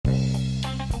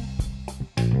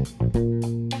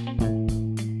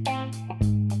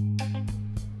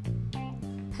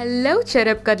Hello,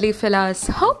 Cherub Cuddly Fellas.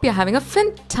 Hope you're having a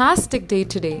fantastic day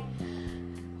today.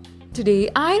 Today,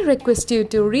 I request you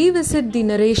to revisit the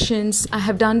narrations I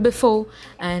have done before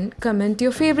and comment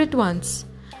your favorite ones.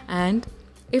 And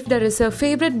if there is a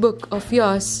favorite book of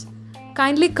yours,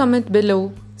 kindly comment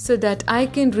below so that I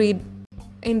can read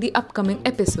in the upcoming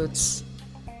episodes.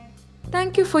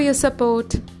 Thank you for your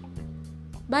support.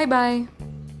 Bye bye.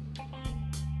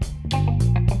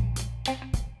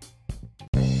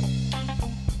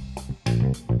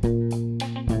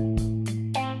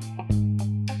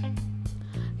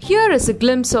 Here is a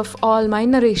glimpse of all my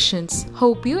narrations.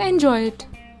 Hope you enjoy it.